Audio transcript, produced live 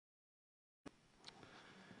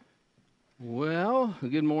Well,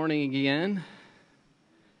 good morning again.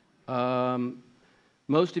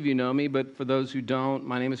 Most of you know me, but for those who don't,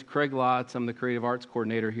 my name is Craig Lotz. I'm the Creative Arts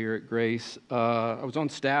Coordinator here at Grace. I was on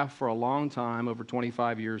staff for a long time, over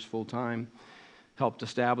 25 years full-time. Helped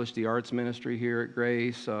establish the arts ministry here at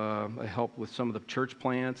Grace. I helped with some of the church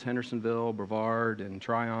plants, Hendersonville, Brevard, and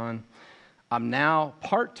Tryon. I'm now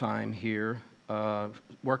part-time here,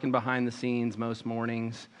 working behind the scenes most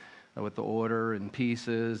mornings with the order and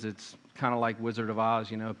pieces. It's kind of like Wizard of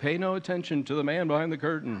Oz, pay no attention to the man behind the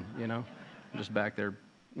curtain, I'm just back there,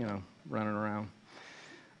 running around.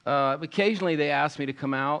 Occasionally they ask me to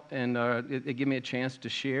come out and they give me a chance to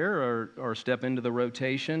share or step into the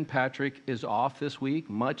rotation. Patrick is off this week,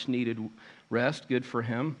 much needed rest, good for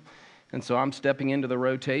him. And so I'm stepping into the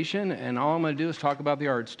rotation, and all I'm going to do is talk about the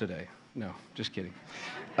arts today. No, just kidding.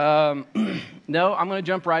 No, I'm going to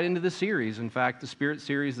jump right into the series. In fact, the Spirit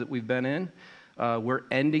series that we've been in. We're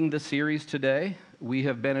ending the series today. We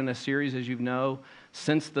have been in a series, as you know,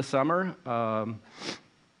 since the summer. And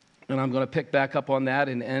I'm going to pick back up on that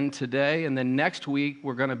and end today. And then next week,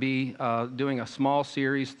 we're going to be doing a small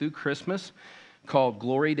series through Christmas called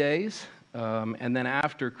Glory Days. And then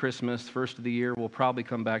after Christmas, first of the year, we'll probably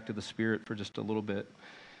come back to the Spirit for just a little bit.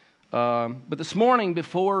 But this morning,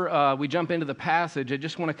 before we jump into the passage, I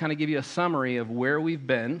just want to kind of give you a summary of where we've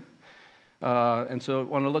been. And so I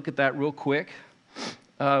want to look at that real quick.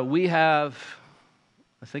 We have,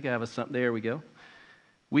 I think I have something, there we go.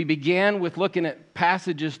 We began with looking at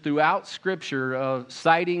passages throughout Scripture,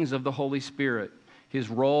 sightings of the Holy Spirit, His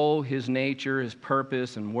role, His nature, His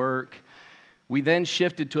purpose and work. We then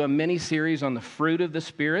shifted to a mini-series on the fruit of the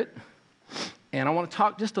Spirit. And I want to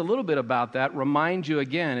talk just a little bit about that, remind you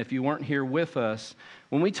again, if you weren't here with us,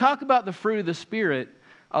 when we talk about the fruit of the Spirit,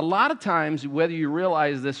 a lot of times, whether you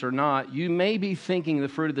realize this or not, you may be thinking the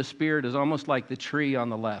fruit of the Spirit is almost like the tree on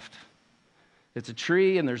the left. It's a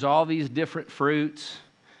tree and there's all these different fruits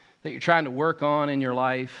that you're trying to work on in your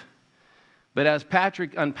life. But as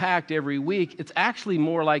Patrick unpacked every week, it's actually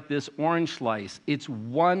more like this orange slice. It's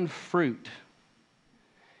one fruit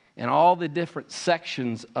and all the different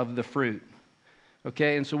sections of the fruit.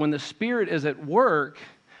 Okay, and so when the Spirit is at work,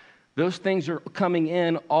 those things are coming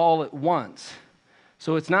in all at once.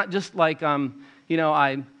 So it's not just like I'm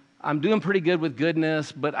doing pretty good with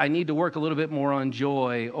goodness, but I need to work a little bit more on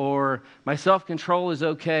joy, or my self-control is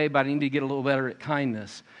okay, but I need to get a little better at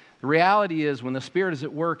kindness. The reality is when the Spirit is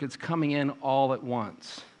at work, it's coming in all at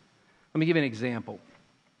once. Let me give you an example.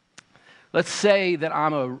 Let's say that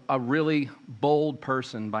I'm a really bold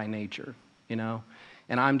person by nature,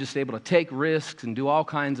 and I'm just able to take risks and do all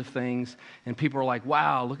kinds of things, and people are like,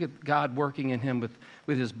 wow, look at God working in him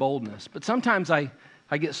with his boldness. But sometimes I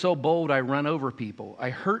get so bold, I run over people. I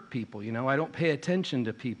hurt people, I don't pay attention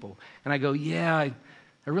to people. And I go, yeah, I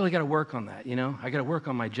really got to work on that, I got to work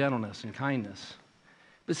on my gentleness and kindness.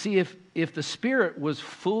 But see, if the Spirit was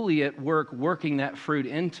fully at work working that fruit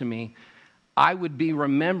into me, I would be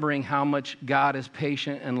remembering how much God is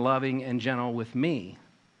patient and loving and gentle with me.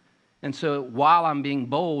 And so while I'm being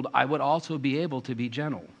bold, I would also be able to be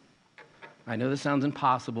gentle. I know this sounds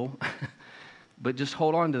impossible, but just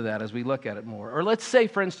hold on to that as we look at it more. Or let's say,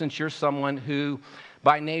 for instance, you're someone who,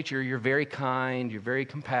 by nature, you're very kind, you're very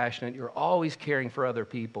compassionate, you're always caring for other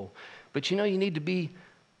people. But you need to be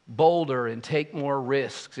bolder and take more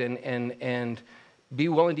risks and be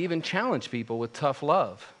willing to even challenge people with tough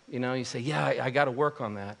love. You say, yeah, I got to work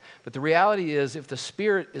on that. But the reality is, if the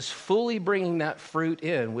Spirit is fully bringing that fruit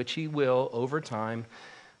in, which He will over time,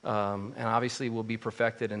 and obviously will be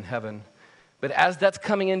perfected in heaven, but as that's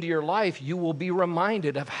coming into your life, you will be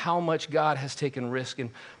reminded of how much God has taken risk and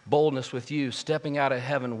boldness with you, stepping out of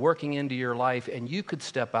heaven, working into your life, and you could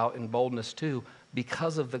step out in boldness too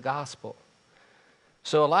because of the gospel.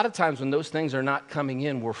 So a lot of times when those things are not coming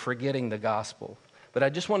in, we're forgetting the gospel. But I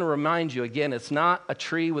just want to remind you, again, it's not a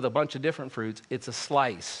tree with a bunch of different fruits. It's a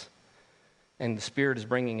slice. And the Spirit is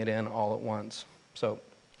bringing it in all at once. So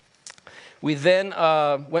we then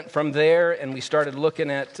went from there and we started looking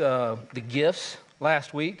at the gifts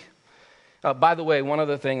last week. By the way, one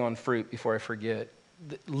other thing on fruit before I forget.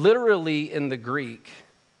 Literally in the Greek,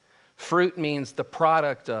 fruit means the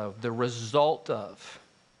product of, the result of.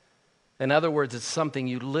 In other words, it's something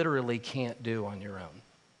you literally can't do on your own.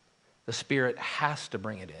 The Spirit has to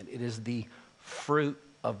bring it in. It is the fruit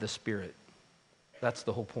of the Spirit. That's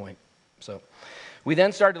the whole point. So we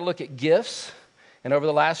then started to look at gifts. And over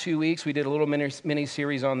the last few weeks, we did a little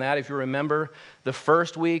mini-series on that. If you remember, the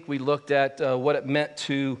first week, we looked at what it meant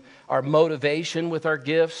to our motivation with our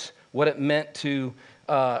gifts, what it meant to,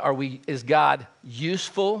 is God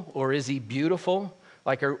useful or is He beautiful?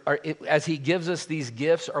 Like, as he gives us these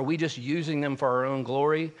gifts, are we just using them for our own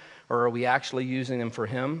glory, or are we actually using them for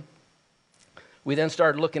him? We then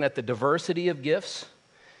started looking at the diversity of gifts,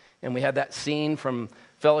 and we had that scene from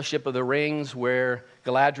Fellowship of the Rings where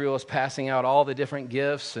Galadriel is passing out all the different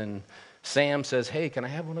gifts, and Sam says, hey, can I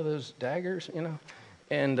have one of those daggers,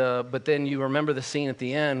 And but then you remember the scene at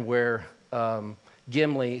the end where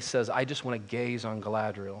Gimli says, I just want to gaze on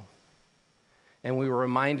Galadriel. And we were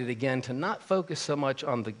reminded again to not focus so much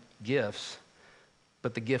on the gifts,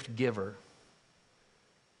 but the gift giver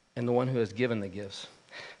and the one who has given the gifts.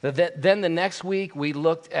 Then the next week, we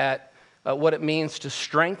looked at what it means to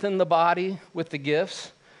strengthen the body with the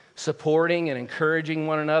gifts, supporting and encouraging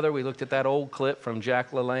one another. We looked at that old clip from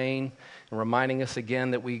Jack LaLanne and reminding us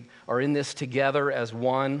again that we are in this together as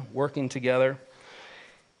one, working together.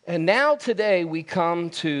 And now today we come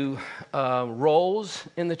to roles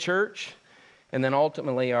in the church and then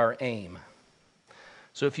ultimately our aim.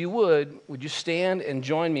 So if you would you stand and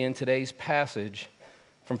join me in today's passage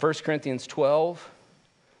from 1 Corinthians 12,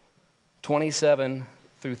 27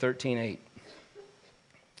 through 13:8.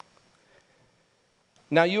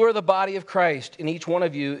 Now you are the body of Christ, and each one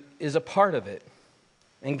of you is a part of it.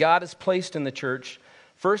 And God has placed in the church,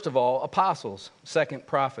 first of all, apostles, second,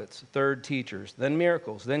 prophets, third, teachers, then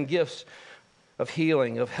miracles, then gifts of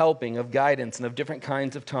healing, of helping, of guidance, and of different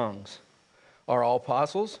kinds of tongues. Are all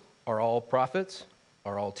apostles? Are all prophets?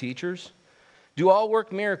 Are all teachers? Do all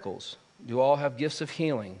work miracles? Do all have gifts of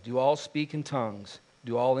healing? Do all speak in tongues?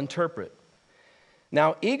 Do all interpret?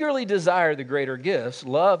 Now eagerly desire the greater gifts.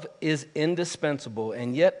 Love is indispensable,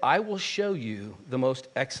 and yet I will show you the most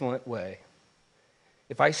excellent way.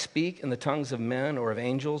 If I speak in the tongues of men or of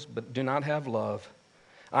angels, but do not have love,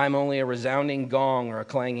 I am only a resounding gong or a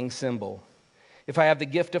clanging cymbal. If I have the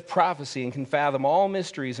gift of prophecy and can fathom all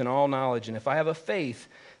mysteries and all knowledge, and if I have a faith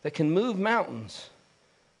that can move mountains,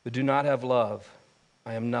 but do not have love,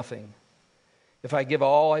 I am nothing. If I give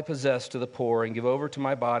all I possess to the poor and give over to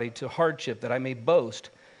my body to hardship that I may boast,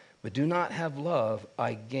 but do not have love,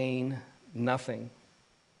 I gain nothing.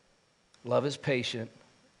 Love is patient.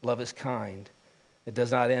 Love is kind. It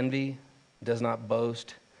does not envy. It does not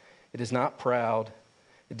boast. It is not proud.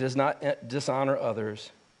 It does not dishonor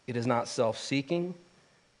others. It is not self-seeking.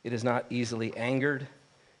 It is not easily angered.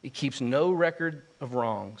 It keeps no record of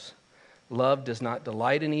wrongs. Love does not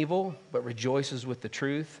delight in evil, but rejoices with the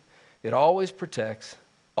truth. It always protects,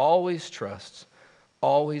 always trusts,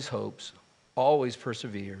 always hopes, always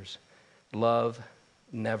perseveres. Love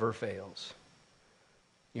never fails.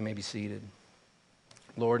 You may be seated.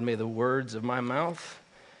 Lord, may the words of my mouth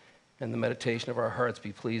and the meditation of our hearts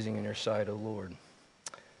be pleasing in your sight, O Lord,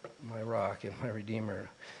 my rock and my redeemer.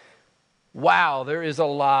 Wow, there is a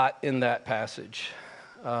lot in that passage.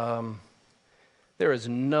 There is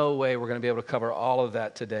no way we're going to be able to cover all of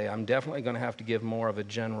that today. I'm definitely going to have to give more of a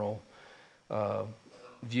general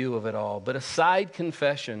view of it all. But a side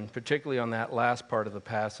confession, particularly on that last part of the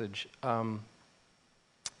passage. In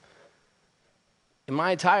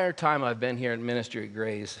my entire time I've been here at Ministry at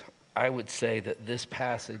Grace, I would say that this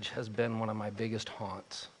passage has been one of my biggest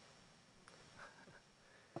haunts.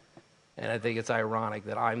 And I think it's ironic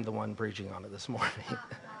that I'm the one preaching on it this morning.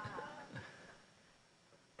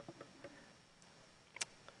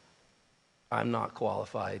 I'm not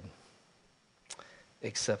qualified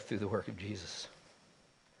except through the work of Jesus.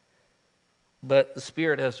 But the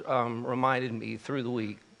Spirit has reminded me through the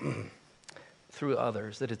week, through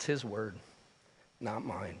others, that it's His word, not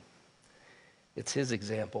mine. It's His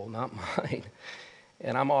example, not mine.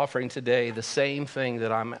 And I'm offering today the same thing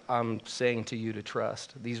that I'm saying to you to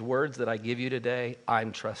trust. These words that I give you today,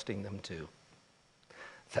 I'm trusting them too.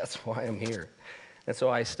 That's why I'm here. And so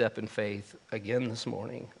I step in faith again this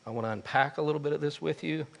morning. I want to unpack a little bit of this with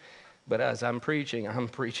you. But as I'm preaching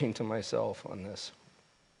to myself on this.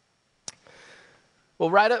 Well,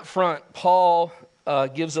 right up front, Paul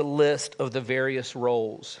gives a list of the various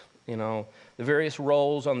roles. The various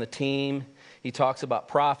roles on the team. He talks about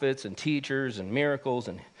prophets and teachers and miracles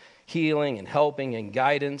and healing and helping and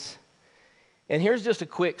guidance. And here's just a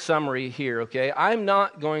quick summary here, okay? I'm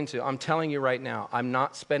telling you right now, I'm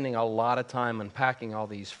not spending a lot of time unpacking all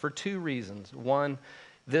these for two reasons. One,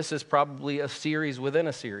 this is probably a series within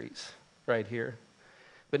a series right here.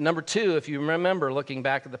 But number two, if you remember looking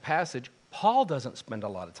back at the passage, Paul doesn't spend a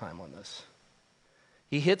lot of time on this.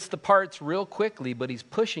 He hits the parts real quickly, but he's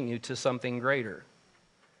pushing you to something greater.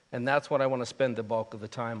 And that's what I want to spend the bulk of the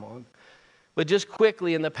time on. But just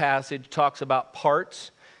quickly in the passage, talks about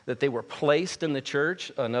parts that they were placed in the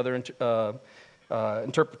church. Another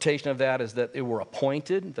interpretation of that is that they were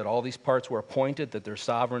appointed, that all these parts were appointed, that they're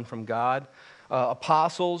sovereign from God.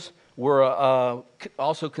 Apostles were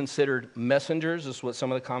also considered messengers. This is what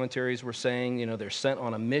some of the commentaries were saying. You know, they're sent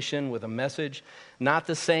on a mission with a message, not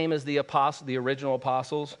the same as the original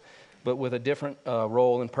apostles, but with a different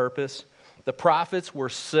role and purpose. The prophets were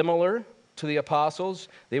similar to the apostles.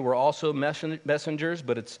 They were also messengers,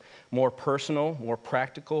 but it's more personal, more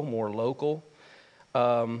practical, more local.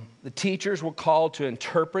 The teachers were called to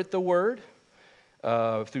interpret the word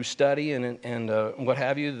through study and what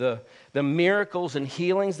have you. The miracles and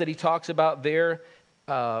healings that he talks about there,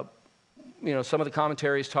 some of the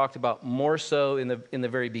commentaries talked about more so in the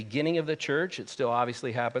very beginning of the church. It still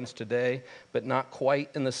obviously happens today, but not quite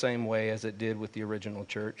in the same way as it did with the original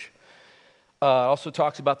church. Also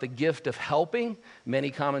talks about the gift of helping.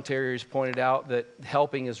 Many commentators pointed out that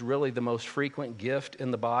helping is really the most frequent gift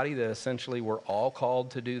in the body, that essentially we're all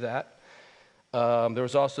called to do that. There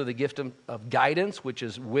was also the gift of guidance, which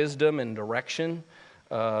is wisdom and direction.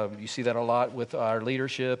 You see that a lot with our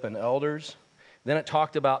leadership and elders. Then it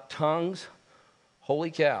talked about tongues.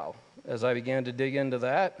 Holy cow. As I began to dig into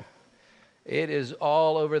that, it is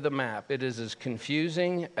all over the map. It is as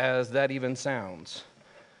confusing as that even sounds.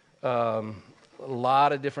 A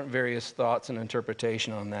lot of different various thoughts and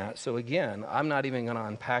interpretation on that. So again, I'm not even going to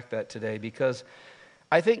unpack that today because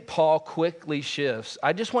I think Paul quickly shifts.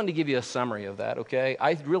 I just wanted to give you a summary of that, okay?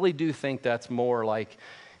 I really do think that's more like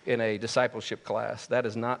in a discipleship class. That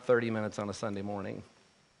is not 30 minutes on a Sunday morning.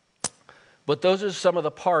 But those are some of the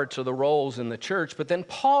parts or the roles in the church. But then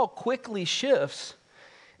Paul quickly shifts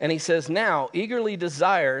and he says, now, eagerly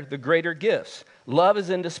desire the greater gifts. Love is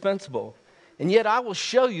indispensable. And yet I will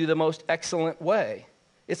show you the most excellent way.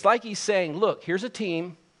 It's like he's saying, look, here's a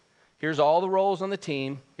team. Here's all the roles on the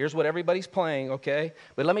team. Here's what everybody's playing, okay?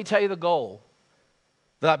 But let me tell you the goal.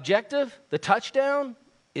 The objective, the touchdown,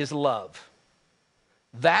 is love.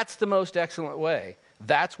 That's the most excellent way.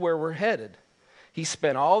 That's where we're headed. He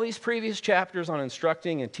spent all these previous chapters on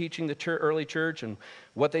instructing and teaching the early church and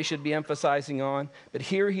what they should be emphasizing on. But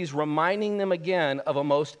here he's reminding them again of a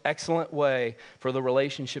most excellent way for the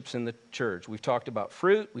relationships in the church. We've talked about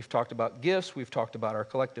fruit. We've talked about gifts. We've talked about our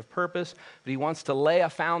collective purpose. But he wants to lay a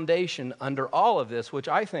foundation under all of this, which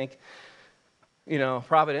I think,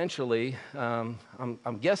 providentially,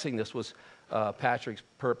 I'm guessing this was Patrick's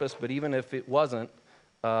purpose. But even if it wasn't,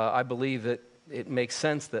 I believe that it makes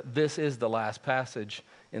sense that this is the last passage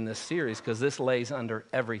in this series because this lays under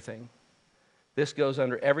everything. This goes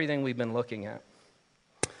under everything we've been looking at.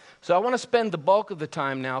 So I want to spend the bulk of the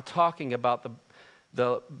time now talking about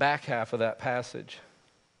the back half of that passage.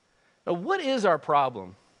 Now, what is our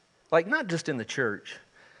problem? Like, not just in the church,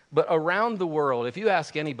 but around the world. If you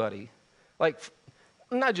ask anybody, like,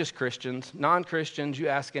 not just Christians, non-Christians, you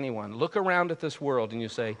ask anyone, look around at this world and you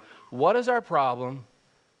say, what is our problem?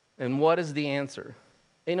 And what is the answer?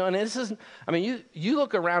 And this is, you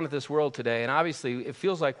look around at this world today, and obviously it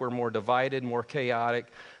feels like we're more divided, more chaotic,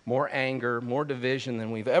 more anger, more division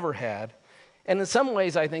than we've ever had. And in some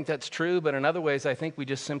ways, I think that's true, but in other ways, I think we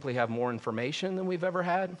just simply have more information than we've ever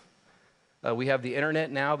had. We have the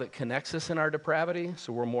internet now that connects us in our depravity,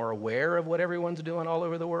 so we're more aware of what everyone's doing all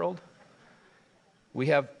over the world.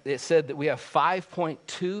 It said that we have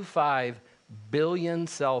 5.25 billion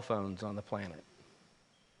cell phones on the planet.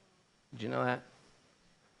 Did you know that?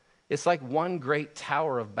 It's like one great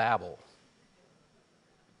Tower of Babel.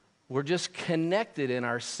 We're just connected in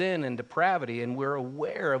our sin and depravity, and we're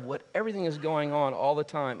aware of what everything is going on all the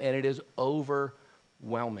time, and it is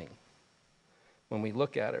overwhelming when we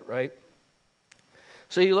look at it, right?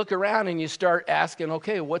 So you look around and you start asking,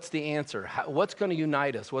 okay, what's the answer? What's going to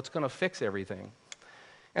unite us? What's going to fix everything?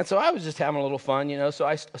 And so I was just having a little fun, so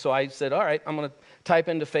I said, all right, I'm going to type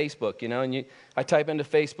into Facebook, and I type into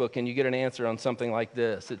Facebook and you get an answer on something like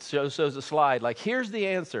this. It shows a slide like, here's the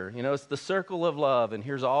answer, it's the circle of love, and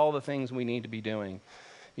here's all the things we need to be doing,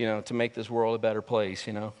 to make this world a better place,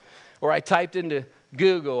 Or I typed into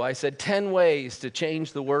Google, I said 10 ways to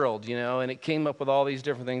change the world, and it came up with all these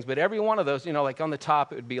different things. But every one of those, like on the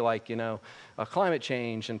top, it would be like, climate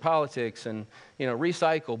change and politics and,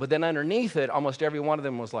 recycle. But then underneath it, almost every one of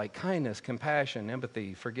them was like kindness, compassion,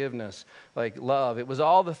 empathy, forgiveness, like love. It was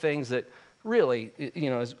all the things that really,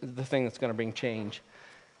 is the thing that's going to bring change.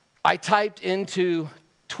 I typed into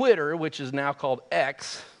Twitter, which is now called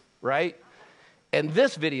X, right? And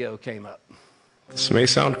this video came up. This may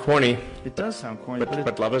sound corny. It does sound corny,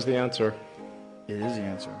 but love is the answer. It is the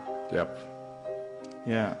answer. Yep.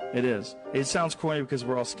 Yeah, it is. It sounds corny because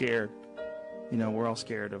we're all scared. We're all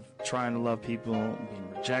scared of trying to love people, being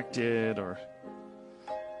rejected, or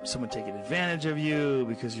someone taking advantage of you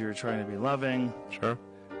because you're trying to be loving. Sure.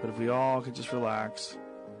 But if we all could just relax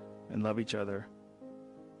and love each other.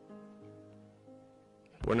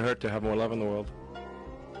 Wouldn't hurt to have more love in the world.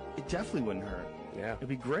 It definitely wouldn't hurt. Yeah. It'd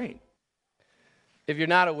be great. If you're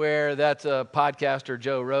not aware, that's a podcaster,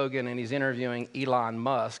 Joe Rogan, and he's interviewing Elon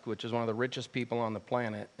Musk, which is one of the richest people on the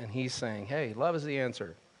planet, and he's saying, hey, love is the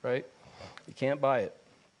answer, right? You can't buy it.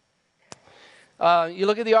 You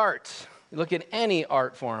look at the arts. You look at any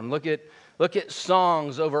art form. Look at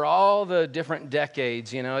songs over all the different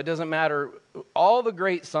decades. You know, it doesn't matter. All the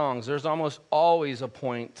great songs, there's almost always a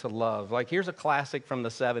point to love. Like, here's a classic from the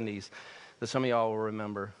 70s that some of y'all will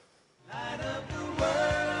remember. Light of the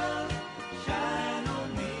world, shine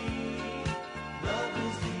on me. Love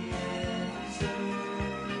is the answer.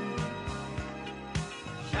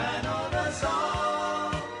 Shine on us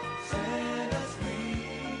all, set us free.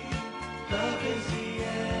 Love is the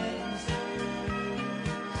answer.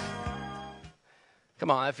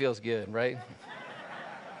 Come on, that feels good, right?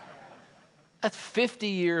 That's 50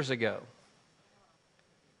 years ago.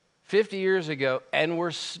 50 years ago, and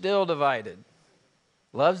we're still divided.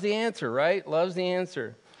 Love's the answer, right? Love's the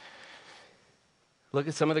answer. Look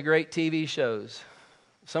at some of the great TV shows.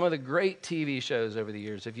 Some of the great TV shows over the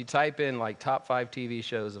years. If you type in like top 5 TV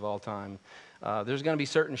shows of all time, there's going to be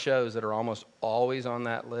certain shows that are almost always on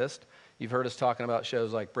that list. You've heard us talking about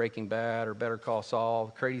shows like Breaking Bad or Better Call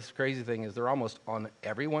Saul. The crazy thing is they're almost on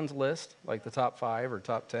everyone's list, like the top 5 or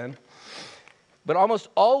top 10. But almost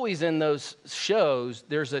always in those shows,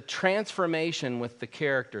 there's a transformation with the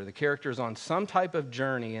character. The character's on some type of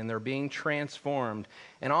journey, and they're being transformed.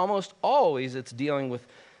 And almost always, it's dealing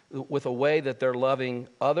with a way that they're loving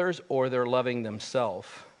others or they're loving themselves.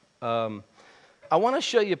 I want to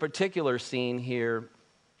show you a particular scene here.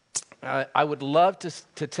 I would love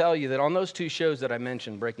to tell you that on those 2 shows that I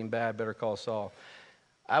mentioned, Breaking Bad, Better Call Saul,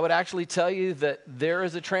 I would actually tell you that there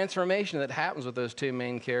is a transformation that happens with those 2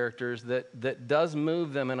 main characters that does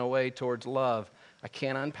move them in a way towards love. I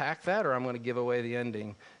can't unpack that, or I'm going to give away the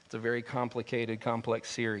ending. It's a very complicated, complex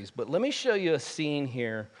series. But let me show you a scene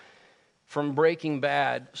here from Breaking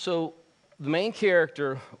Bad. So the main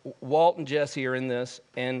character, Walt and Jesse, are in this,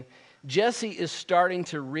 and Jesse is starting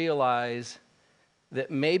to realize that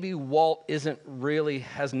maybe Walt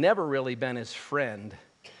has never really been his friend.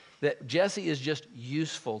 That Jesse is just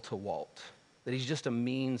useful to Walt, that he's just a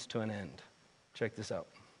means to an end. Check this out.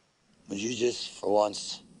 Would you just, for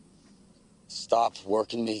once, stop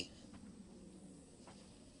working me?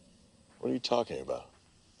 What are you talking about?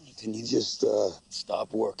 Can you just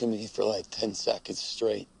stop working me for like 10 seconds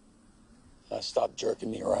straight? Stop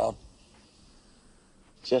jerking me around?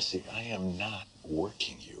 Jesse, I am not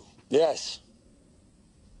working you. Yes.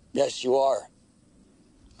 Yes, you are.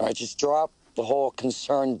 All right, just drop the whole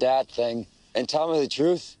concerned dad thing and tell me the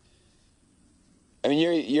truth. I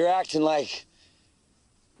mean, you're acting like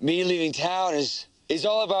me leaving town is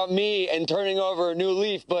all about me and turning over a new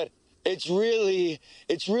leaf, but it's really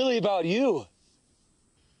about you.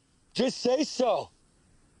 Just say so.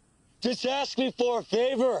 Just ask me for a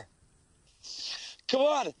favor. Come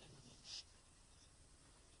on.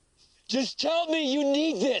 Just tell me you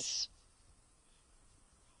need this.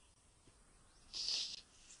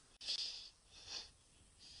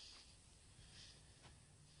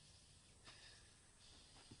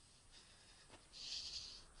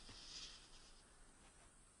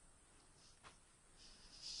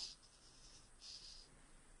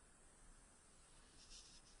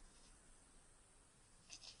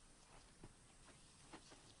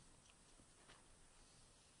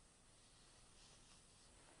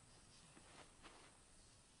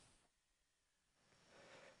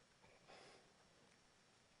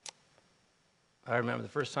 I remember the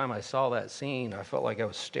first time I saw that scene, I felt like I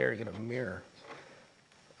was staring in a mirror.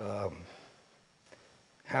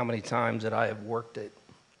 How many times that I have worked it,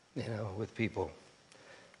 with people,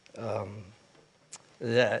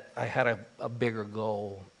 that I had a bigger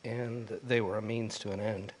goal and they were a means to an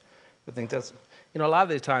end. I think that's, a lot of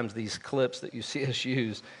the times these clips that you see us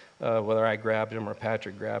use, whether I grabbed them or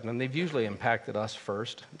Patrick grabbed them, they've usually impacted us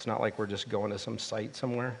first. It's not like we're just going to some site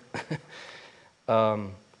somewhere.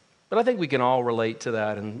 But I think we can all relate to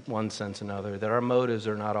that in one sense or another, that our motives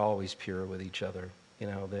are not always pure with each other.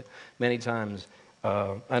 That many times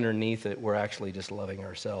underneath it, we're actually just loving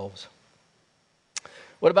ourselves.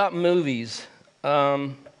 What about movies?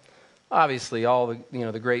 Obviously, all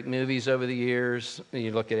the great movies over the years.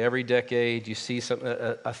 You look at every decade, you see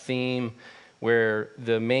a theme where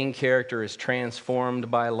the main character is transformed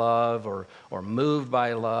by love or moved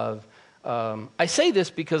by love. I say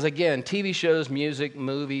this because, again, TV shows, music,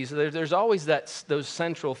 movies, there's always those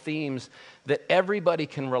central themes that everybody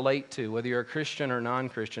can relate to, whether you're a Christian or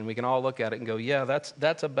non-Christian. We can all look at it and go, yeah,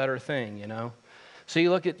 that's a better thing, So you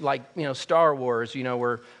look at Star Wars,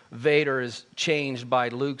 where Vader is changed by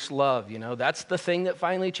Luke's love, that's the thing that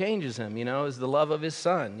finally changes him, is the love of his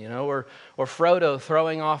son, or Frodo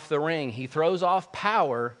throwing off the ring. He throws off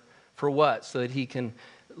power for what? So that he can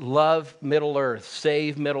love Middle-earth,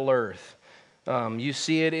 save Middle-earth. You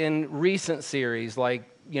see it in recent series like,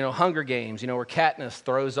 Hunger Games, where Katniss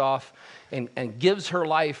throws off and gives her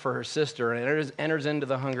life for her sister and enters into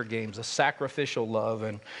the Hunger Games, a sacrificial love.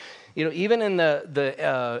 And even in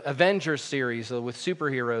the Avengers series with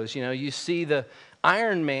superheroes, you see the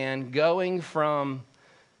Iron Man going from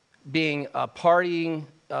being a partying,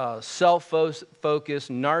 self-focused,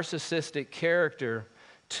 narcissistic character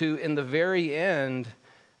to, in the very end,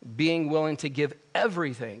 being willing to give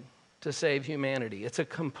everything to save humanity. It's a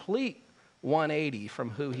complete 180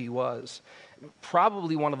 from who he was.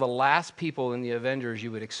 Probably one of the last people in the Avengers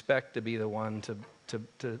you would expect to be the one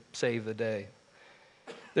to save the day.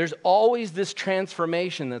 There's always this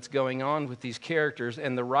transformation that's going on with these characters,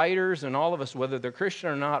 and the writers and all of us, whether they're Christian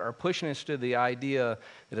or not, are pushing us to the idea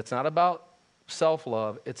that it's not about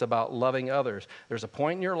self-love, it's about loving others. There's a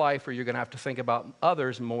point in your life where you're going to have to think about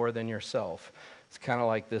others more than yourself. It's kind of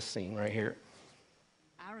like this scene right here.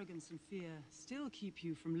 Arrogance and fear still keep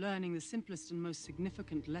you from learning the simplest and most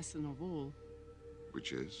significant lesson of all.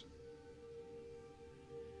 Which is?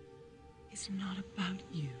 It's not about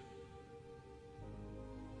you.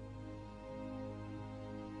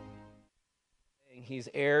 He's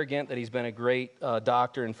arrogant that he's been a great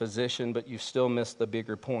doctor and physician, but you've still missed the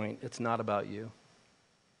bigger point. It's not about you.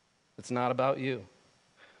 It's not about you.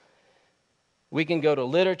 We can go to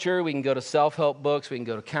literature, we can go to self-help books, we can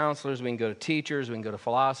go to counselors, we can go to teachers, we can go to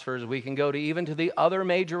philosophers, we can go to even to the other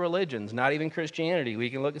major religions, not even Christianity. We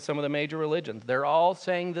can look at some of the major religions. They're all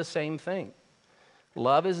saying the same thing.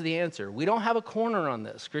 Love is the answer. We don't have a corner on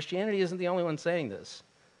this. Christianity isn't the only one saying this.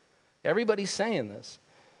 Everybody's saying this.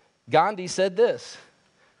 Gandhi said this,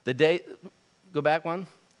 the day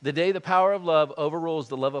the power of love overrules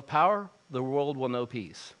the love of power, the world will know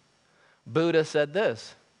peace. Buddha said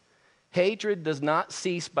this, hatred does not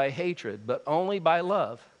cease by hatred, but only by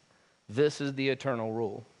love. This is the eternal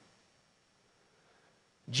rule.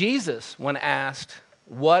 Jesus, when asked,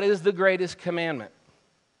 what is the greatest commandment?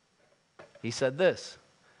 He said this,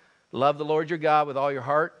 love the Lord your God with all your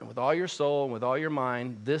heart, and with all your soul, and with all your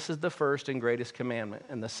mind. This is the first and greatest commandment.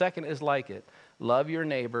 And the second is like it. Love your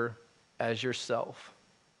neighbor as yourself.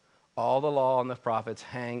 All the law and the prophets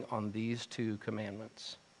hang on these two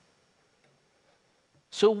commandments.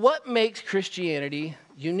 So what makes Christianity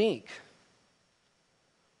unique?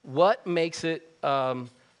 What makes it,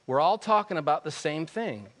 we're all talking about the same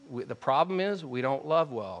thing. The problem is we don't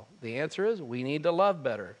love well. The answer is we need to love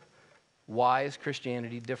better. Why is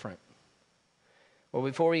Christianity different? Well,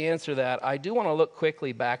 before we answer that, I do want to look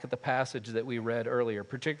quickly back at the passage that we read earlier,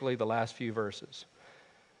 particularly the last few verses.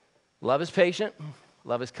 Love is patient.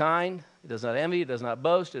 Love is kind. It does not envy. It does not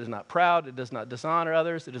boast. It is not proud. It does not dishonor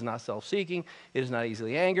others. It is not self-seeking. It is not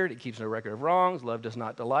easily angered. It keeps no record of wrongs. Love does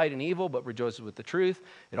not delight in evil, but rejoices with the truth.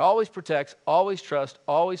 It always protects, always trusts,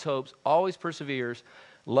 always hopes, always perseveres.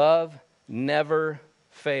 Love never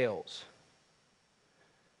fails.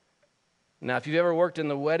 Now, if you've ever worked in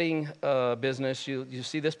the wedding business, you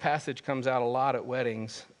see this passage comes out a lot at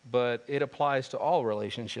weddings, but it applies to all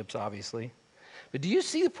relationships, obviously. But do you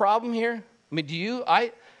see the problem here? I mean,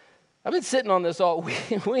 I've been sitting on this all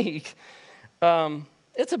week.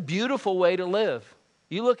 It's a beautiful way to live.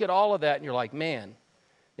 You look at all of that and you're like, man,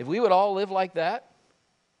 if we would all live like that,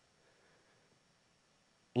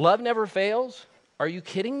 love never fails. Are you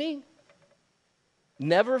kidding me?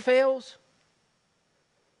 Never fails?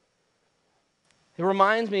 It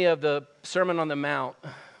reminds me of the Sermon on the Mount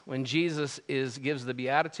when Jesus gives the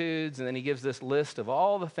Beatitudes, and then he gives this list of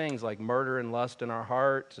all the things like murder and lust in our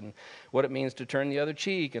hearts and what it means to turn the other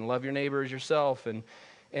cheek and love your neighbor as yourself, and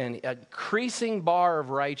an increasing bar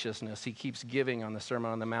of righteousness he keeps giving on the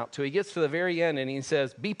Sermon on the Mount till he gets to the very end and he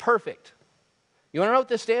says, be perfect. You want to know what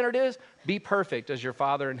the standard is? Be perfect as your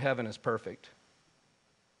Father in heaven is perfect.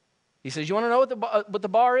 He says, you want to know what the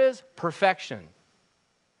bar is? Perfection.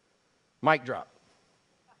 Mic drop.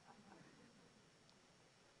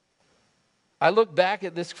 I look back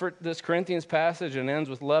at this Corinthians passage and ends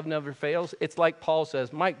with love never fails. It's like Paul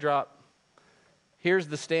says, mic drop, here's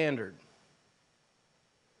the standard.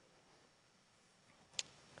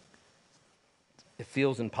 It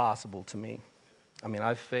feels impossible to me. I mean,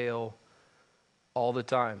 I fail all the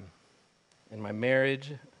time in my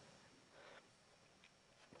marriage,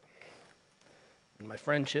 in my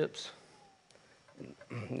friendships,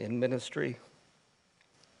 in ministry.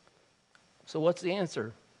 So what's the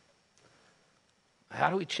answer? How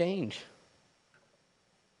do we change?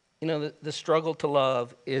 You know, the struggle to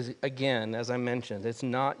love is, again, as I mentioned, it's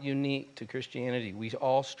not unique to Christianity. We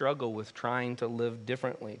all struggle with trying to live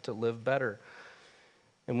differently, to live better.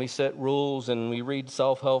 And we set rules and we read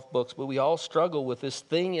self-help books, but we all struggle with this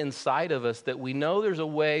thing inside of us that we know there's a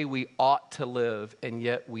way we ought to live, and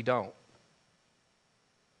yet we don't.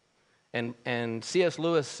 And C.S.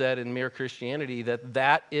 Lewis said in Mere Christianity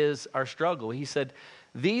that is our struggle. He said,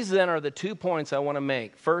 these then are the 2 points I want to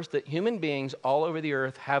make. First, that human beings all over the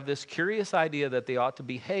earth have this curious idea that they ought to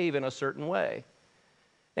behave in a certain way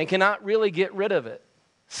and cannot really get rid of it.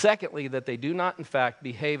 Secondly, that they do not in fact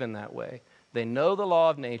behave in that way. They know the law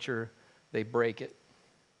of nature, they break it.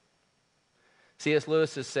 C.S.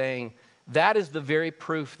 Lewis is saying that is the very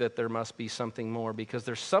proof that there must be something more, because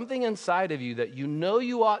there's something inside of you that you know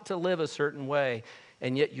you ought to live a certain way,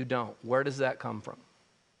 and yet you don't. Where does that come from?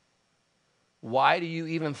 Why do you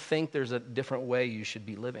even think there's a different way you should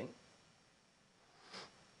be living?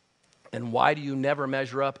 And why do you never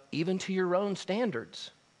measure up even to your own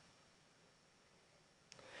standards?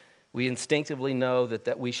 We instinctively know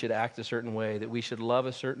that we should act a certain way, that we should love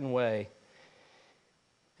a certain way,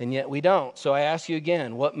 and yet we don't. So I ask you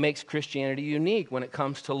again, what makes Christianity unique when it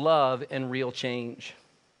comes to love and real change?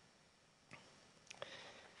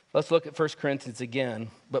 Let's look at 1 Corinthians again,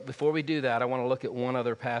 but before we do that, I want to look at one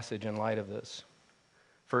other passage in light of this.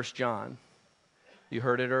 1 John. You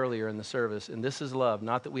heard it earlier in the service. And this is love,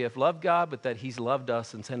 not that we have loved God, but that he's loved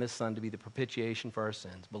us and sent his Son to be the propitiation for our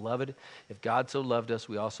sins. Beloved, if God so loved us,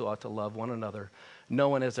 we also ought to love one another. No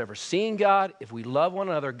one has ever seen God. If we love one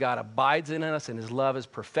another, God abides in us and his love is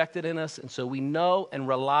perfected in us. And so we know and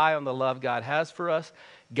rely on the love God has for us.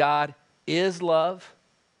 God is love.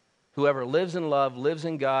 Whoever lives in love lives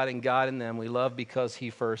in God and God in them. We love because he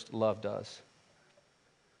first loved us.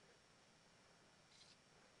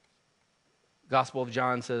 Gospel of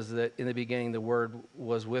John says that in the beginning the Word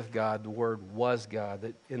was with God, the Word was God,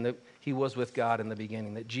 that he was with God in the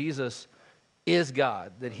beginning, that Jesus is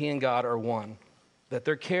God, that he and God are one, that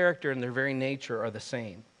their character and their very nature are the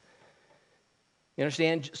same. You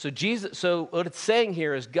understand? So what it's saying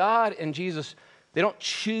here is God and Jesus, they don't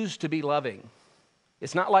choose to be loving.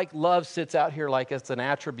 It's not like love sits out here like it's an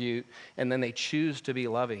attribute and then they choose to be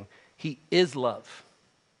loving. He is love.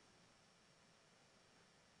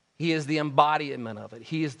 He is the embodiment of it.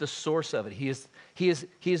 He is the source of it. He is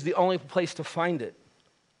the only place to find it.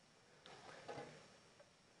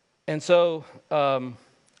 And so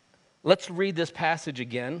let's read this passage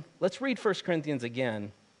again. Let's read 1 Corinthians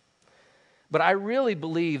again. But I really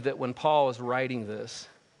believe that when Paul is writing this,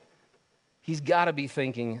 he's got to be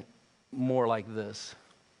thinking more like this.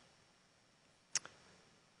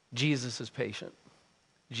 Jesus is patient.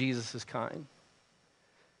 Jesus is kind.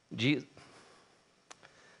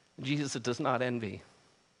 Jesus does not envy,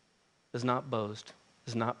 does not boast,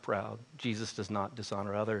 is not proud. Jesus does not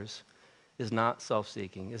dishonor others, is not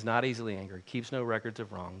self-seeking, is not easily angered, keeps no records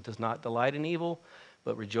of wrong, does not delight in evil,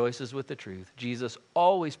 but rejoices with the truth. Jesus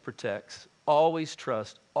always protects, always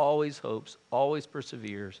trusts, always hopes, always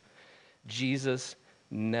perseveres. Jesus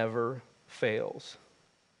never fails.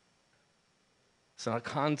 It's not a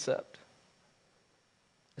concept.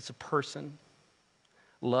 It's a person.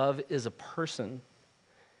 Love is a person.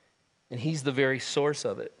 And he's the very source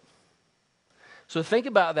of it. So think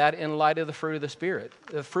about that in light of the fruit of the Spirit.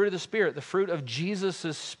 The fruit of the Spirit, the fruit of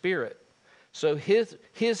Jesus' Spirit. So his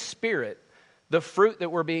Spirit, the fruit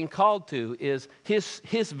that we're being called to is his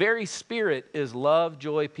very Spirit is love,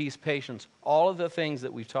 joy, peace, patience. All of the things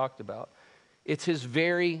that we've talked about. It's his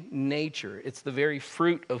very nature. It's the very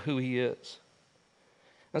fruit of who he is.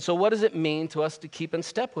 And so what does it mean to us to keep in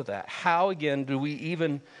step with that? How, again,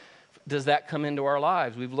 does that come into our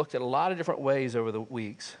lives? We've looked at a lot of different ways over the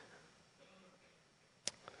weeks.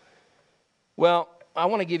 Well, I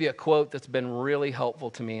want to give you a quote that's been really helpful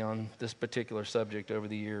to me on this particular subject over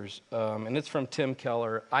the years, and it's from Tim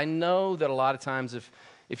Keller. I know that a lot of times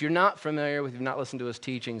if you're not familiar with, you've not listened to his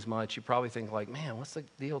teachings much, you probably think like, man, what's the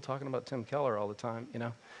deal talking about Tim Keller all the time, you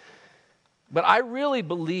know? But I really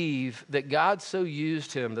believe that God so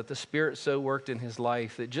used him, that the Spirit so worked in his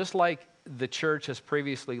life, that just like the church has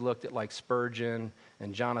previously looked at like Spurgeon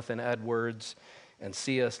and Jonathan Edwards and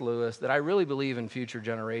C.S. Lewis, that I really believe in future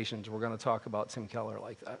generations we're going to talk about Tim Keller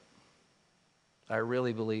like that. I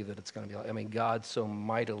really believe that it's going to be like, God so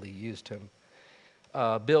mightily used him.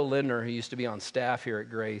 Bill Lindner, who used to be on staff here at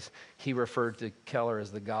Grace, he referred to Keller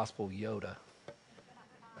as the gospel Yoda.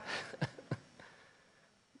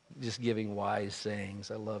 Just giving wise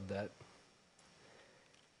sayings. I love that.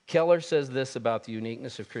 Keller says this about the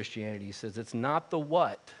uniqueness of Christianity. He says, it's not the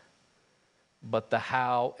what, but the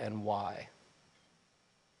how and why.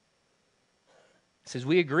 He says,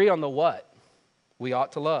 we agree on the what we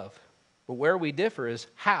ought to love. But where we differ is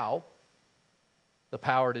how, the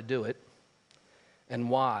power to do it, and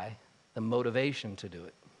why, the motivation to do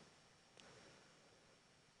it.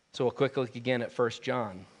 So a quick look again at 1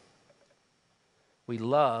 John. We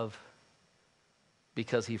love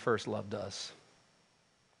because he first loved us.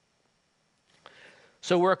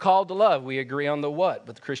 So we're called to love. We agree on the what,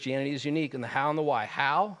 but Christianity is unique in the how and the why.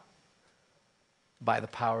 How? By the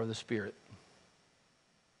power of the Spirit.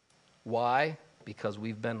 Why? Because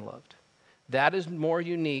we've been loved. That is more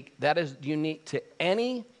unique. That is unique to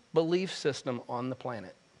any belief system on the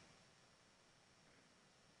planet.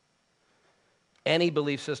 Any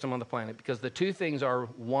belief system on the planet. Because the two things are,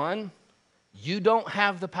 one, you don't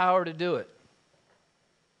have the power to do it.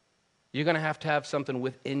 You're going to have something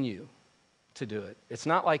within you to do it. It's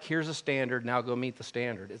not like, here's a standard, now go meet the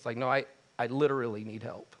standard. It's like, no, I literally need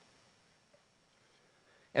help.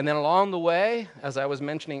 And then along the way, as I was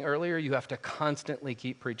mentioning earlier, you have to constantly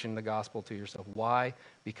keep preaching the gospel to yourself. Why?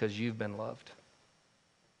 Because you've been loved.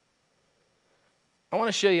 I want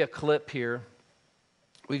to show you a clip here.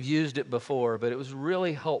 We've used it before, but it was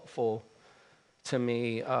really helpful to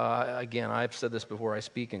me. Again, I've said this before, I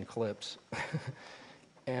speak in clips.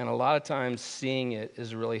 And a lot of times seeing it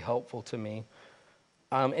is really helpful to me.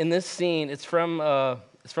 In this scene, it's from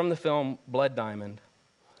the film Blood Diamond.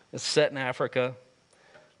 It's set in Africa.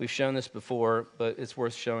 We've shown this before, but it's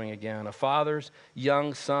worth showing again. A father's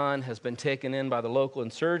young son has been taken in by the local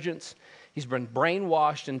insurgents. He's been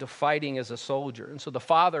brainwashed into fighting as a soldier. And so the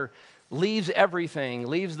father leaves everything,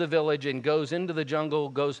 leaves the village, and goes into the jungle,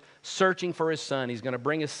 goes searching for his son. He's going to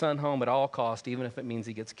bring his son home at all costs, even if it means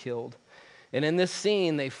he gets killed. And in this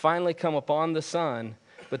scene, they finally come upon the son,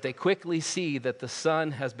 but they quickly see that the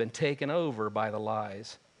son has been taken over by the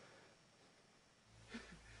lies.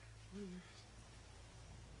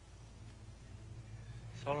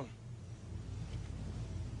 Solomon.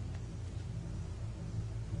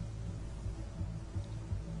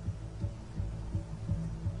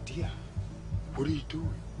 Dear, what are you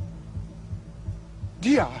doing?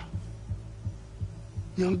 Dear,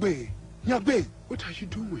 young babe, what are you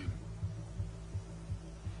doing?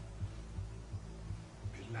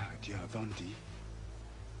 Dear Avanti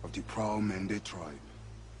of the proud Mende tribe.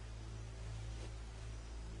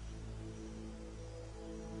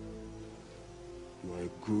 You are a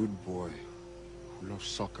good boy who loves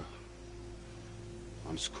soccer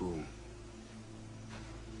and school.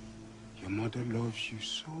 Your mother loves you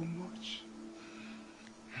so much.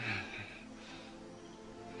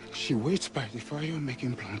 She waits by the fire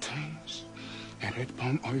making plantains and red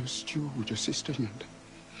palm oil stew with your sister Nyanda.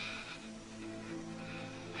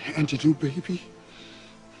 And the new baby?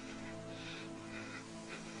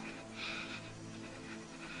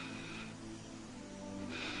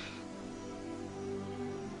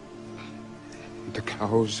 The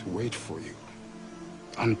cows wait for you.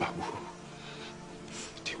 And Babu,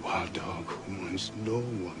 the wild dog who wants no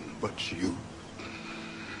one but you.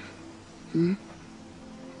 I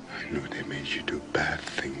know they made you do bad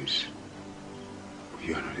things, but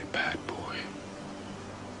you're not a bad boy.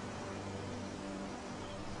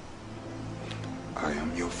 I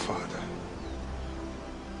am your father,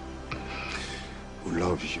 who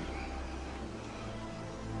loves you.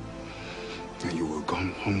 And you will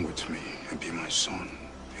come home with me and be my son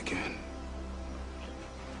again.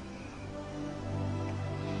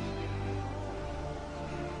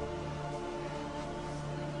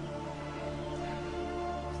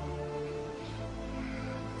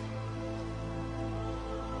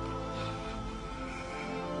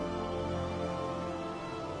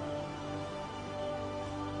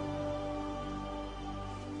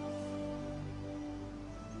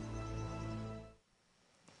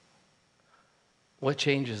 What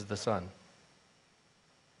changes the son?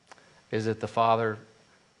 Is it the father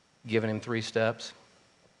giving him 3 steps,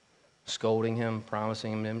 scolding him,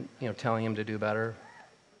 promising him, telling him to do better?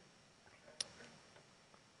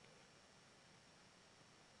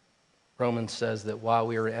 Romans says that while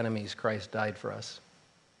we were enemies, Christ died for us.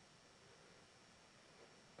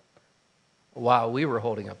 While we were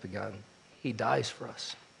holding up the gun, he dies for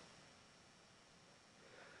us.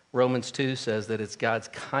 Romans 2 says that it's God's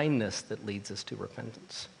kindness that leads us to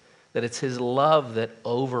repentance, that it's his love that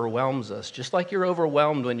overwhelms us, just like you're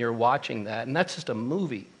overwhelmed when you're watching that, and that's just a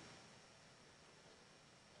movie.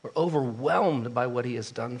 We're overwhelmed by what he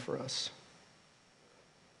has done for us.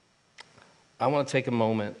 I want to take a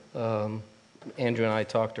moment. Andrew and I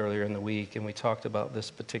talked earlier in the week, and we talked about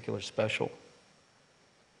this particular special.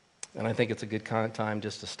 And I think it's a good kind of time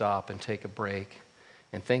just to stop and take a break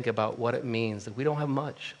and think about what it means that we don't have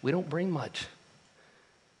much. We don't bring much.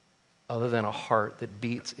 other than a heart that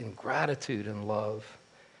beats in gratitude and love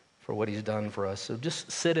for what he's done for us. So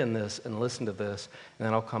just sit in this and listen to this, and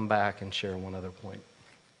then I'll come back and share one other point.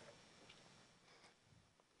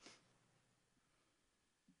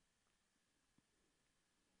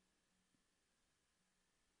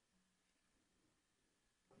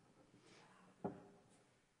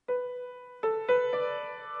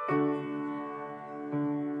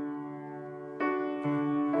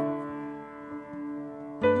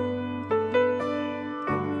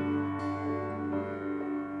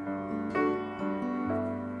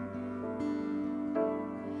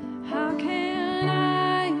 How can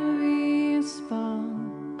I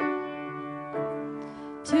respond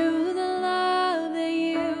to the love that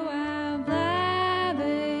you have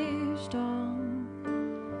lavished on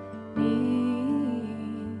me?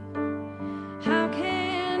 How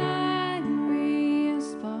can I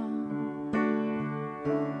respond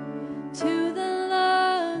to the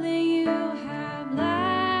love that you have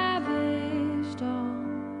lavished on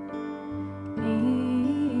me?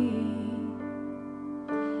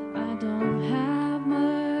 I don't have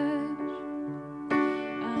much,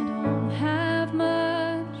 I don't have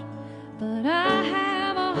much, but I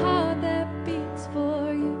have a heart that beats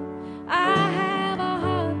for you. I have a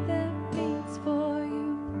heart that beats for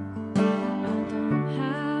you. I don't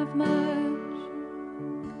have much,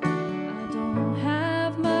 I don't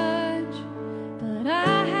have much, but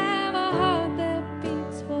I have a heart that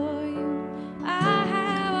beats for you. I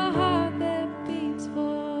have a heart that beats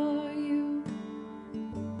for you.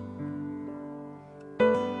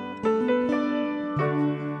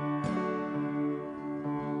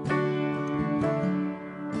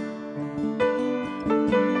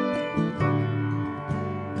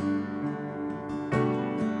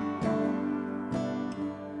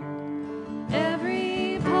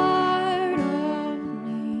 Every part of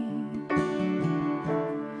me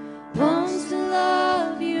wants to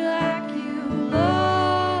love you like you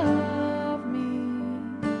love me,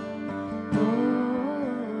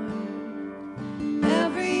 Lord.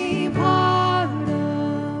 Every part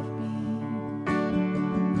of me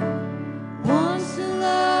wants to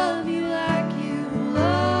love you like you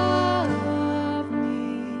love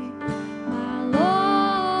me, my Lord.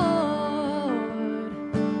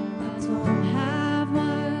 I don't have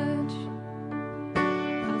much, I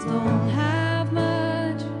don't have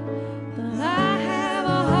much, but I have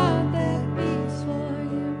a heart that beats for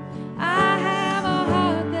you. I have a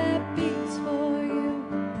heart that beats for you.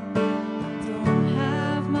 I don't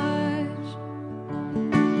have much,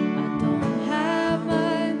 I don't have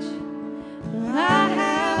much, but I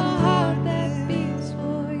have a heart that beats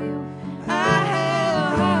for you. I have a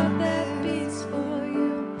heart that beats for you.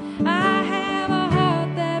 I have a heart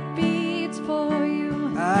that beats for you.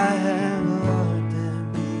 I have a heart that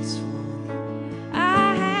beats for you. I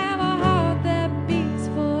have a heart that beats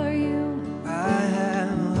for you. I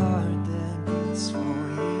have a heart that beats for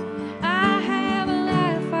you. I have a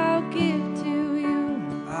life I'll give to you.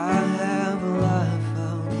 I have a life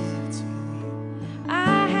I'll give to you.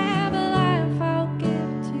 I have a life I'll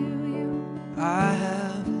give to you. I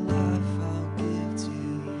have a life I'll give to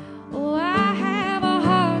you. Oh, I have a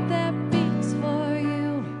heart that beats for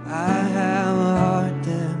you. I have a heart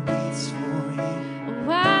that beats for you. Oh,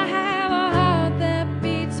 I have a heart that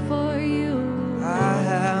beats for you. I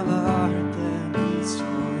have a heart that beats for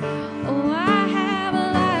you. Oh, I have a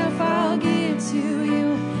life I'll give to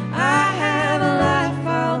you. I have a life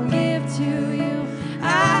I'll give to you.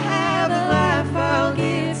 I have a life I'll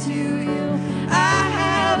give to you. I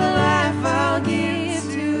have a life I'll give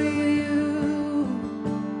to you.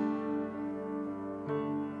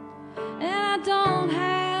 And I don't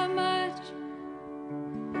have much,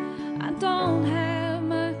 I don't have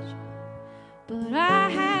much, but I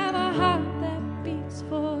have a heart that beats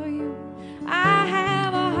for you. I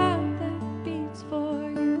have a heart that beats for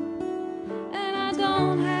you. And I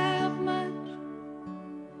don't have much,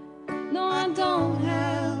 no, I don't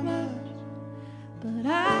have much, but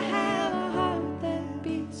I have a heart that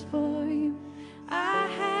beats for you. I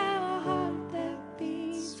have a heart that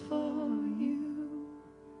beats for you.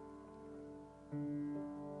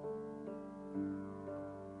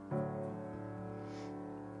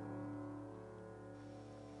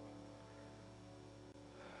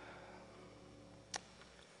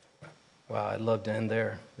 Wow, I'd love to end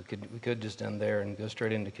there. We could just end there and go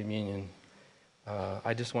straight into communion.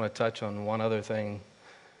 I just want to touch on one other thing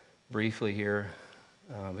briefly here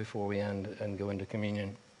before we end and go into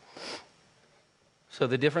communion. So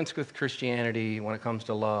the difference with Christianity when it comes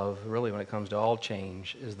to love, really when it comes to all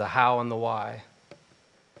change, is the how and the why.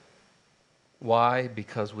 Why?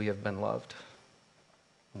 Because we have been loved.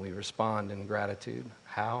 We respond in gratitude.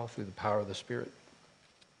 How? Through the power of the Spirit.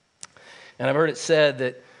 And I've heard it said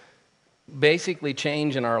that basically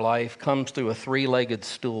change in our life comes through a three-legged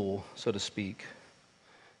stool, so to speak.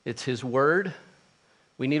 It's His Word.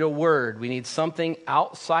 We need a word. We need something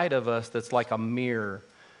outside of us that's like a mirror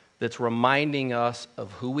that's reminding us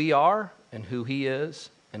of who we are and who He is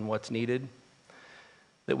and what's needed.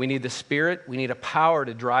 That we need the Spirit. We need a power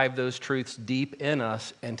to drive those truths deep in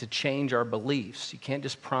us and to change our beliefs. You can't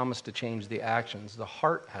just promise to change the actions. The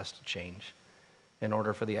heart has to change in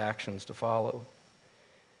order for the actions to follow.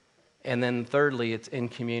 And then thirdly, it's in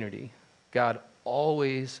community. God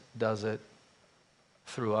always does it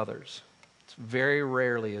through others. It's very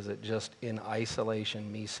rarely is it just in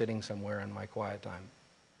isolation, me sitting somewhere in my quiet time.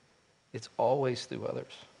 It's always through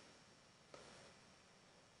others.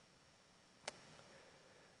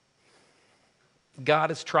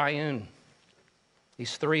 God is triune.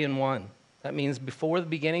 He's 3 in 1. That means before the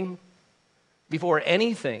beginning, before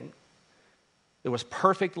anything, there was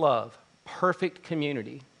perfect love, perfect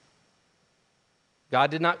community.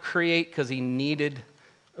 God did not create because He needed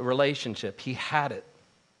a relationship. He had it.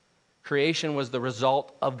 Creation was the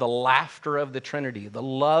result of the laughter of the Trinity, the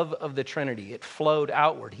love of the Trinity. It flowed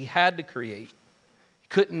outward. He had to create. He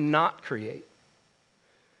couldn't not create.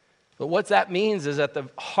 But what that means is at the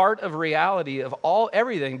heart of reality of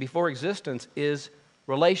everything before existence is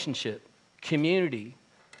relationship, community,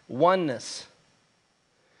 oneness.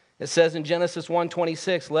 It says in Genesis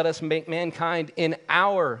 1:26, let us make mankind in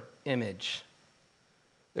our image.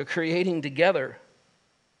 They're creating together.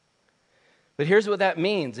 But here's what that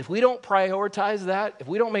means. If we don't prioritize that, if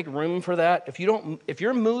we don't make room for that, if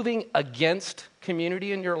you're moving against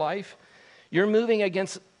community in your life, you're moving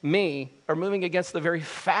against me or moving against the very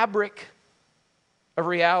fabric of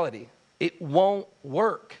reality. It won't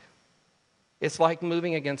work. It's like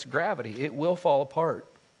moving against gravity. It will fall apart.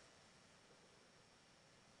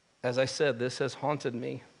 As I said, this has haunted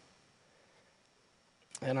me.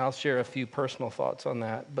 And I'll share a few personal thoughts on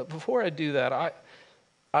that. But before I do that,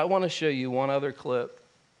 I want to show you one other clip.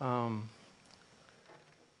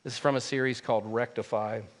 This is from a series called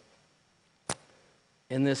Rectify.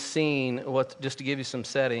 In this scene, just to give you some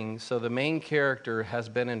settings, so the main character has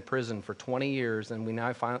been in prison for 20 years, and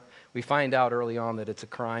we find out early on that it's a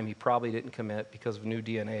crime he probably didn't commit because of new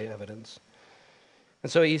DNA evidence.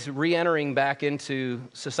 And so he's re-entering back into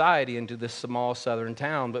society, into this small southern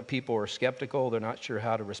town, but people are skeptical. They're not sure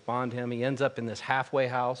how to respond to him. He ends up in this halfway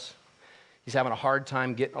house. He's having a hard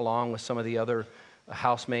time getting along with some of the other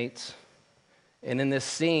housemates. And in this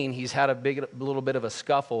scene, he's had a little bit of a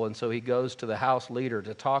scuffle, and so he goes to the house leader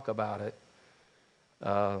to talk about it.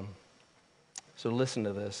 So listen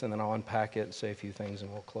to this, and then I'll unpack it and say a few things,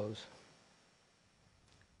 and we'll close.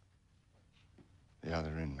 The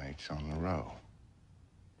other inmates on the row,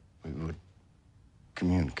 we would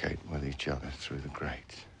communicate with each other through the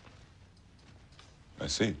grates. I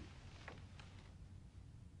see.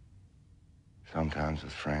 Sometimes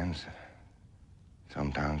with friends,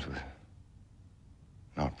 sometimes with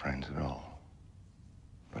not friends at all.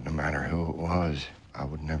 But no matter who it was, I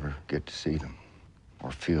would never get to see them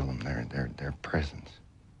or feel them, their presence.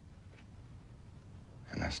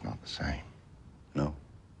 And that's not the same. No.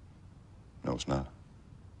 No, it's not.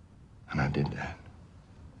 And I did that.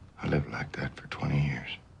 I lived like that for 20 years.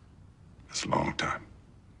 That's a long time.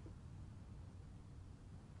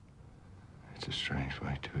 It's a strange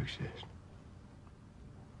way to exist.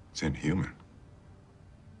 It's inhuman.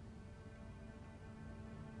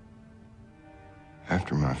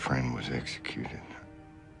 After my friend was executed,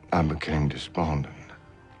 I became despondent.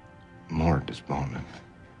 More despondent.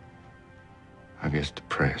 I guess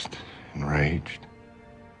depressed, enraged.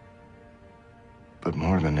 But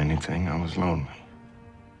more than anything, I was lonely.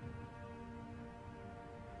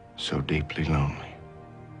 So deeply lonely.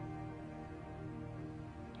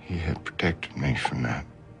 He had protected me from that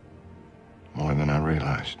more than I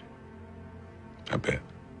realized. I bet.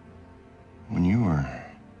 When you were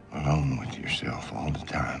alone with yourself all the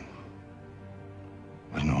time,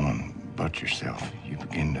 with no one but yourself, you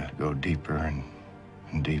begin to go deeper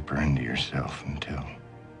and deeper into yourself until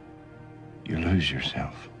you lose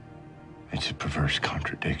yourself. It's a perverse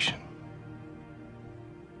contradiction.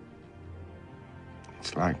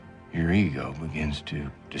 It's like your ego begins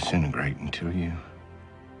to disintegrate until you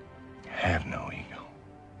have no ego.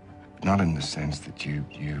 Not in the sense that you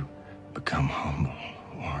become humble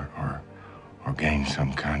or gain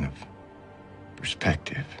some kind of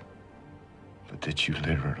perspective, but that you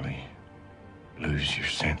literally lose your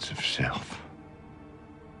sense of self.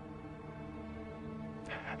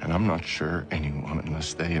 And I'm not sure anyone,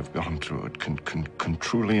 unless they have gone through it, can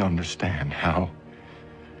truly understand how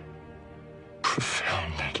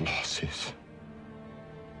loss is.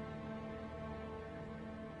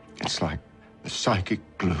 It's like the psychic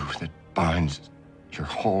glue that binds your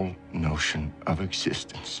whole notion of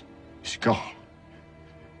existence is gone.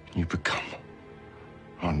 You become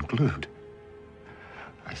unglued.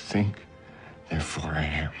 I think, therefore I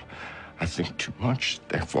am. I think too much,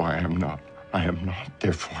 therefore I am not. I am not,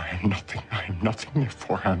 therefore I am nothing. I am nothing,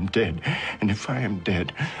 therefore I am dead. And if I am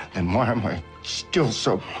dead, then why am I still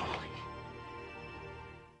so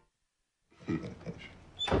lonely?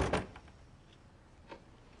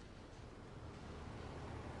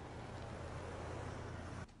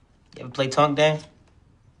 You ever play Tonk Dan?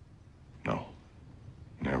 No,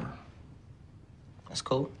 never. That's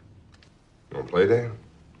cool. You want to play, Dan?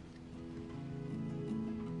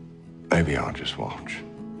 Maybe I'll just watch.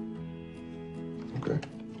 Okay.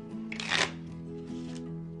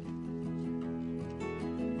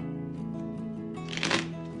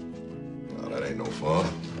 No, that ain't no fun.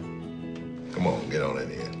 Come on, get on in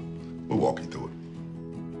here. We'll walk you through it.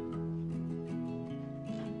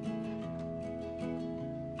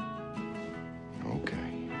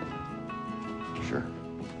 Okay. Sure.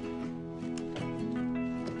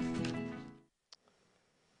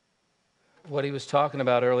 What he was talking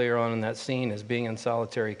about earlier on in that scene is being in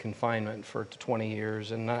solitary confinement for 20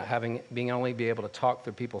 years and not only be able to talk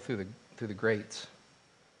to people through the grates,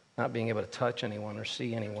 not being able to touch anyone or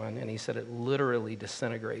see anyone. And he said it literally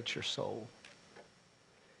disintegrates your soul.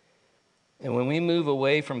 And when we move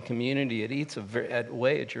away from community, it eats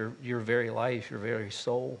away at your very life, your very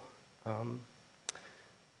soul.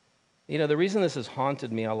 The reason this has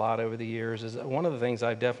haunted me a lot over the years is one of the things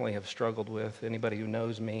I definitely have struggled with. Anybody who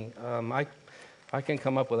knows me, I can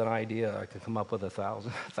come up with an idea. I can come up with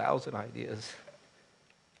 1,000 ideas.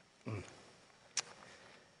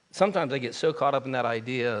 Sometimes I get so caught up in that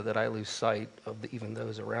idea that I lose sight of even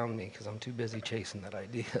those around me because I'm too busy chasing that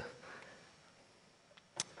idea.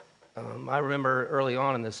 I remember early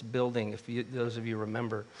on in this building, those of you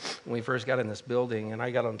remember, when we first got in this building and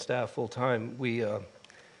I got on staff full time,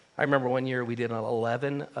 I remember one year we did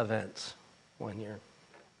 11 events one year.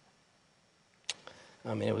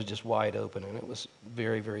 I mean, it was just wide open, and it was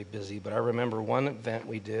very, very busy. But I remember one event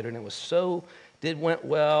we did, and it went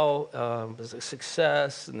well. It was a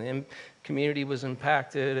success, and the community was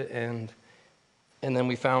impacted. And then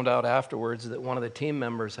we found out afterwards that one of the team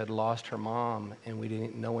members had lost her mom,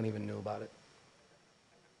 and no one even knew about it.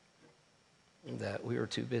 That we were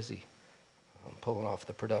too busy pulling off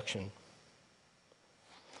the production.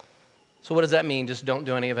 So what does that mean? Just don't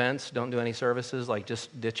do any events, don't do any services, like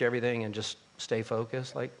just ditch everything and just stay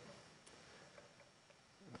focused?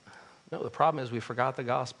 No, the problem is we forgot the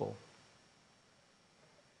gospel.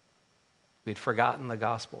 We'd forgotten the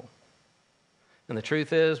gospel. And the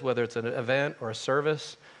truth is, whether it's an event or a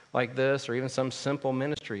service like this or even some simple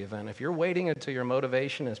ministry event, if you're waiting until your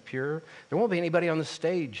motivation is pure, there won't be anybody on the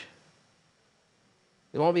stage.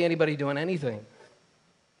 There won't be anybody doing anything.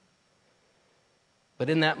 But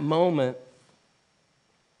in that moment,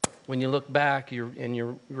 when you look back and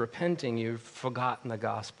you're repenting, you've forgotten the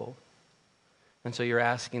gospel. And so you're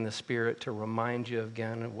asking the Spirit to remind you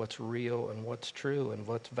again of what's real and what's true and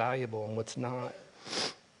what's valuable and what's not.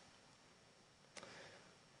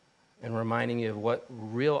 And reminding you of what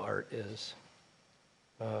real art is.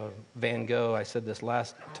 Van Gogh, I said this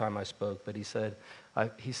last time I spoke, but he said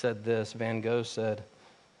this. Van Gogh said,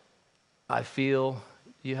 I feel...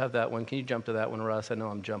 You have that one. Can you jump to that one, Russ? I know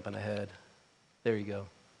I'm jumping ahead. There you go.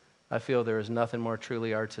 I feel there is nothing more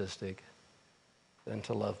truly artistic than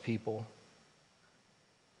to love people.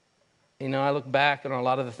 I look back on a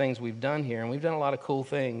lot of the things we've done here, and we've done a lot of cool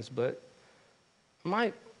things, but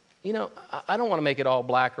I don't want to make it all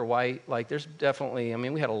black or white. There's definitely,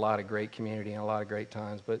 we had a lot of great community and a lot of great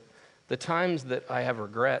times, but the times that I have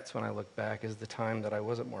regrets when I look back is the time that I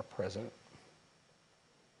wasn't more present.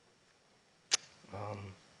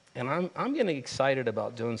 And I'm getting excited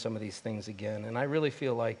about doing some of these things again. And I really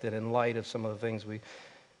feel like that in light of some of the things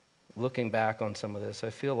looking back on some of this, I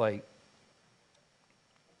feel like,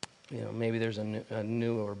 maybe there's a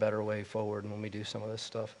new or better way forward when we do some of this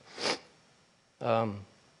stuff. But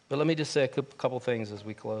let me just say a couple things as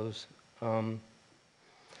we close.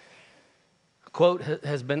 Quote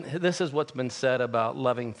this is what's been said about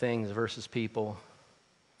loving things versus people.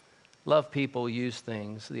 Love people, use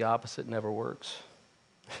things. The opposite never works.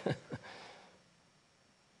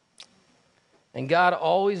 And God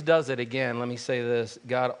always does it again. Let me say this.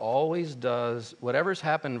 God always does whatever's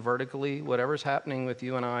happened vertically, whatever's happening with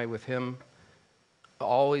you and I, with him,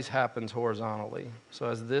 always happens horizontally. So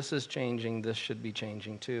as this is changing, this should be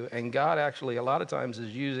changing too. And God actually a lot of times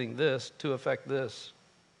is using this to affect this.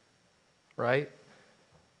 Right?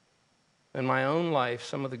 In my own life,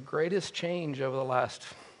 some of the greatest change over the last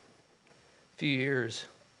few years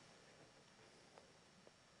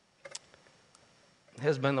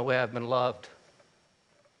has been the way I've been loved.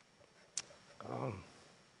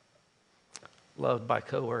 Loved by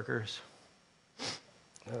coworkers,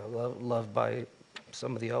 loved by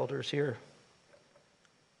some of the elders here,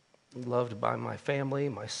 loved by my family,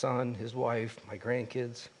 my son, his wife, my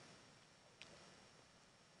grandkids,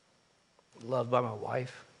 loved by my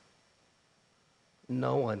wife.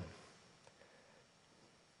 No one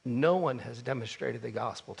has demonstrated the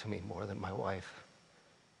gospel to me more than my wife.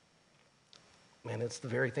 Man, it's the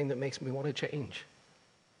very thing that makes me want to change.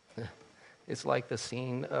 It's like the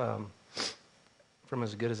scene from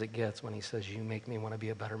As Good as It Gets when he says, "You make me want to be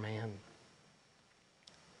a better man."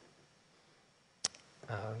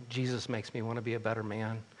 Jesus makes me want to be a better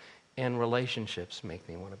man, and relationships make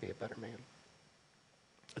me want to be a better man.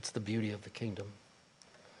 It's the beauty of the kingdom.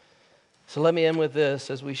 So let me end with this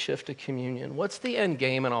as we shift to communion. What's the end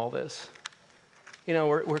game in all this? You know,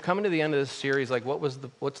 we're coming to the end of this series. Like, what's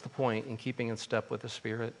the point in keeping in step with the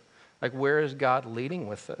Spirit? Like, where is God leading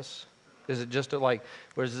with this? Is it just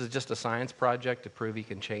a science project to prove he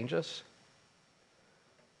can change us?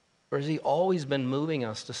 Or has he always been moving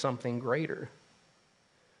us to something greater?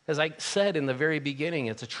 As I said in the very beginning,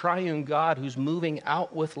 it's a triune God who's moving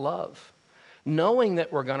out with love, knowing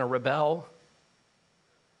that we're going to rebel,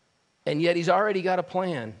 and yet he's already got a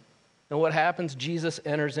plan. And what happens? Jesus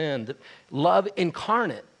enters in. The love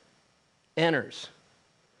incarnate enters,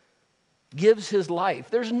 gives his life.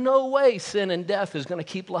 There's no way sin and death is going to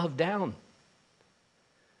keep love down.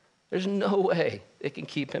 There's no way it can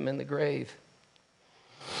keep him in the grave.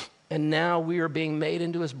 And now we are being made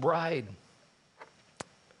into his bride,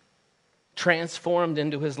 transformed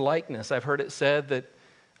into his likeness. I've heard it said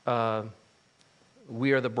that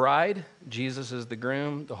we are the bride, Jesus is the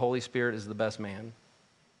groom, the Holy Spirit is the best man.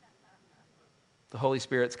 The Holy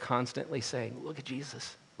Spirit's constantly saying, look at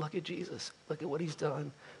Jesus, look at Jesus, look at what he's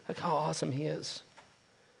done, look how awesome he is.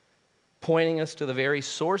 Pointing us to the very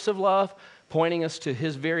source of love, pointing us to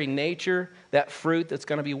his very nature, that fruit that's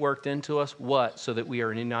going to be worked into us. What? So that we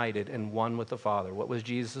are united and one with the Father. What was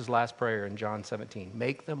Jesus' last prayer in John 17?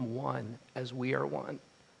 Make them one as we are one.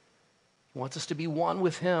 He wants us to be one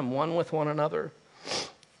with him, one with one another.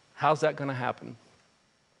 How's that going to happen?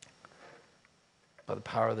 By the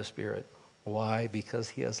power of the Spirit. Why? Because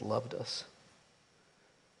he has loved us.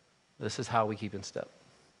 This is how we keep in step.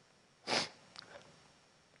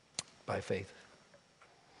 By faith.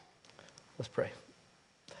 Let's pray.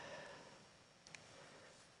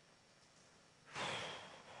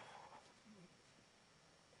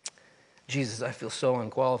 Jesus, I feel so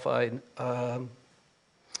unqualified.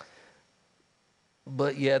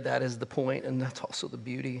 But yeah, that is the point, and that's also the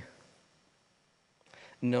beauty.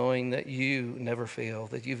 Knowing that you never fail,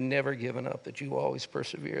 that you've never given up, that you always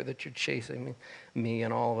persevere, that you're chasing me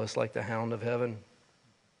and all of us like the hound of heaven.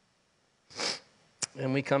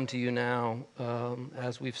 And we come to you now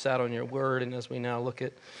as we've sat on your word and as we now look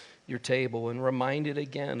at your table and reminded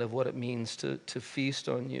again of what it means to feast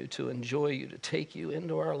on you, to enjoy you, to take you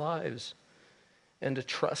into our lives and to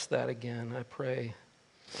trust that again, I pray.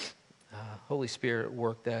 Holy Spirit,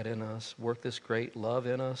 work that in us. Work this great love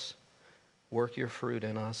in us. Work your fruit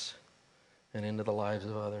in us and into the lives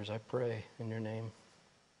of others. I pray in your name.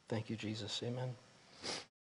 Thank you, Jesus. Amen.